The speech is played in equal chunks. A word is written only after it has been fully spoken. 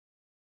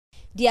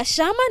The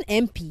Ashaiman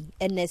MP,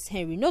 Ernest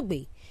Henry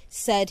Norgbey,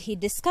 said he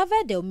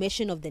discovered the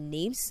omission of the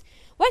names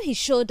when he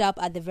showed up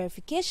at the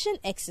verification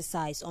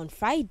exercise on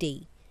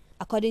Friday.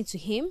 According to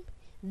him,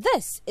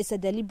 this is a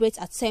deliberate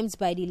attempt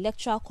by the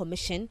Electoral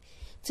Commission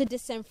to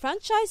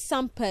disenfranchise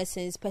some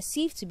persons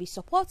perceived to be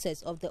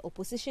supporters of the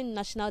opposition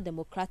National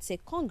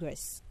Democratic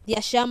Congress. The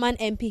Ashaiman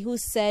MP, who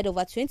said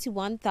over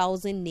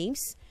 21,000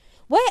 names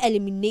were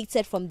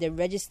eliminated from the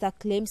register,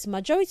 claims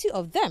majority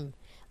of them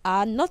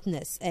are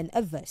nothness and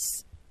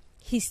averse.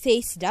 He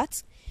states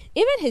that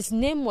even his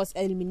name was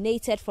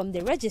eliminated from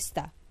the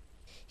register.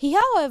 He,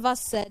 however,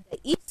 said the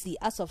EC,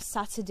 as of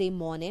Saturday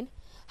morning,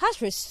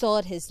 has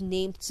restored his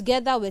name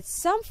together with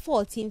some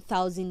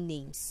 14,000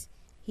 names.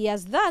 He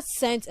has thus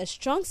sent a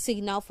strong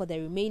signal for the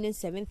remaining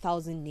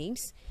 7,000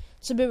 names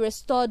to be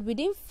restored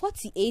within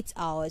 48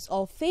 hours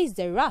or face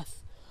the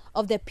wrath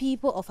of the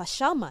people of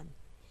Ashaiman.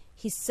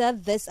 He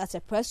said this at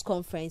a press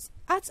conference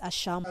at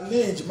Ashaiman. I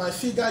changed my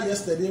figure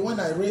yesterday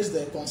when I raised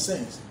the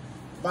concerns,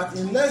 but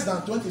in less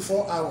than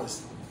 24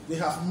 hours, they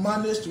have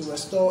managed to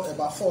restore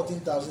about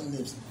 14,000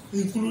 names,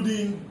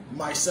 including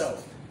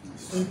myself.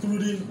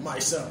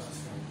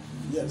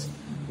 Yes.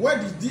 Where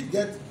did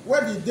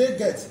they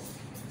get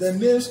the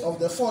names of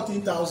the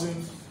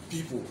 14,000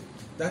 people?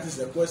 That is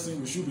the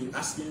question we should be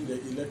asking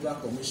the Electoral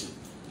Commission.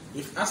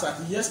 If, as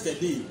at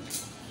yesterday,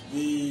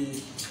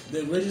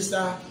 the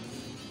register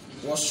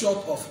was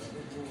short of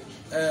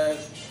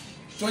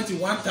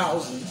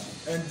 21,000,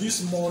 and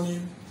this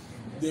morning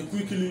they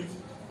quickly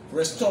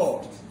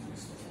restored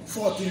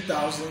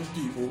 14,000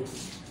 people,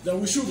 then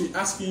we should be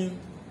asking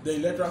the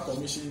Electoral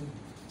Commission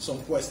some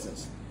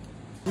questions.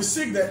 We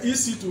seek the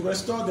EC to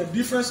restore the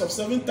difference of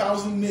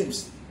 7,000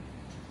 names,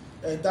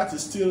 and that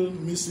is still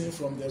missing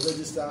from the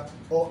register,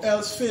 or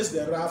else face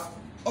the wrath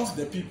of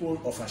the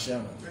people of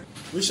Ashaiman.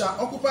 We shall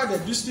occupy the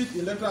District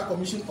Electoral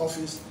Commission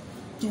office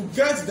to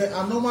get the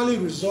anomaly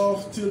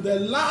resolved till the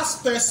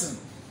last person's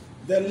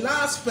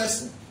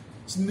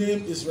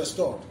name is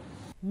restored.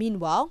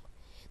 Meanwhile,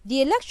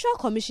 the Electoral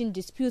Commission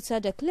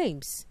disputed the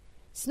claims.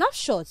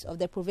 Snapshots of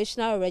the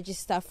provisional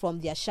register from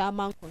the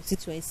Ashaiman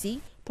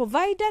constituency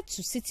provided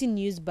to Citi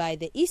News by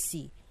the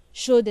EC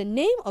show the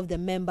name of the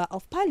Member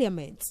of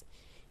Parliament,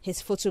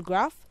 his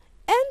photograph,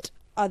 and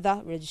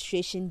other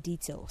registration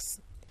details.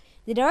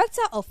 The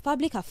Director of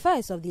Public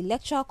Affairs of the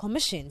Electoral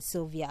Commission,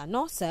 Sylvia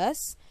Ano,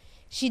 says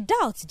she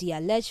doubts the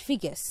alleged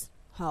figures.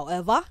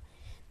 However,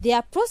 there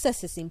are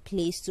processes in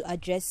place to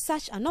address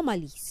such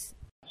anomalies.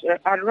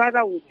 I'd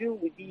rather we deal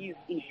with these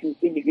issues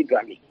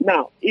individually.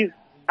 Now, if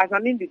as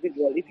an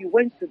individual, if you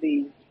went to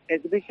the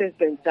exhibition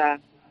center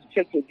to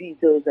check your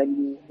details and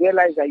you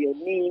realize that your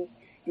name,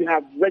 you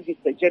have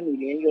registered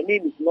genuinely and your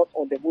name is not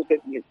on the voters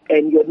list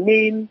and your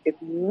name is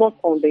not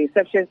on the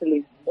exceptions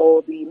list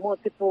or the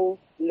multiple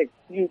list,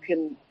 you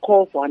can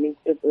call for an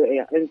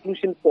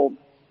inclusion form,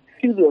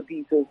 fill your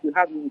details, you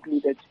have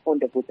included on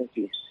the voters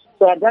list.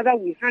 So I'd rather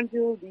we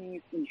handle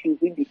these issues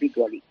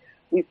individually.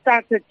 We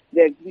started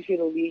the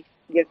exhibition only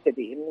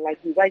yesterday, and like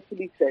you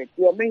rightfully said,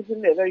 we are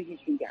mentioning a very huge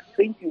figure,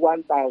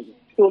 21,000.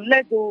 So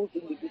let those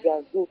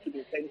individuals go to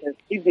the centers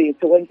if they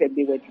went and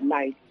they were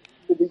denied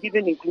to be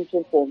given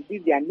inclusion forms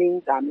if their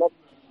names are not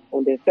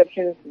on the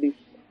exceptions list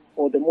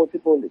or the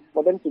multiple list,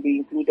 for them to be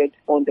included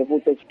on the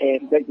voters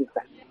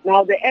register.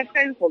 Now, the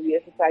essence of the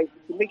exercise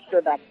is to make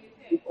sure that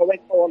we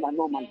correct all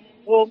anomalies.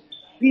 So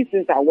these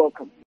things are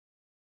welcome.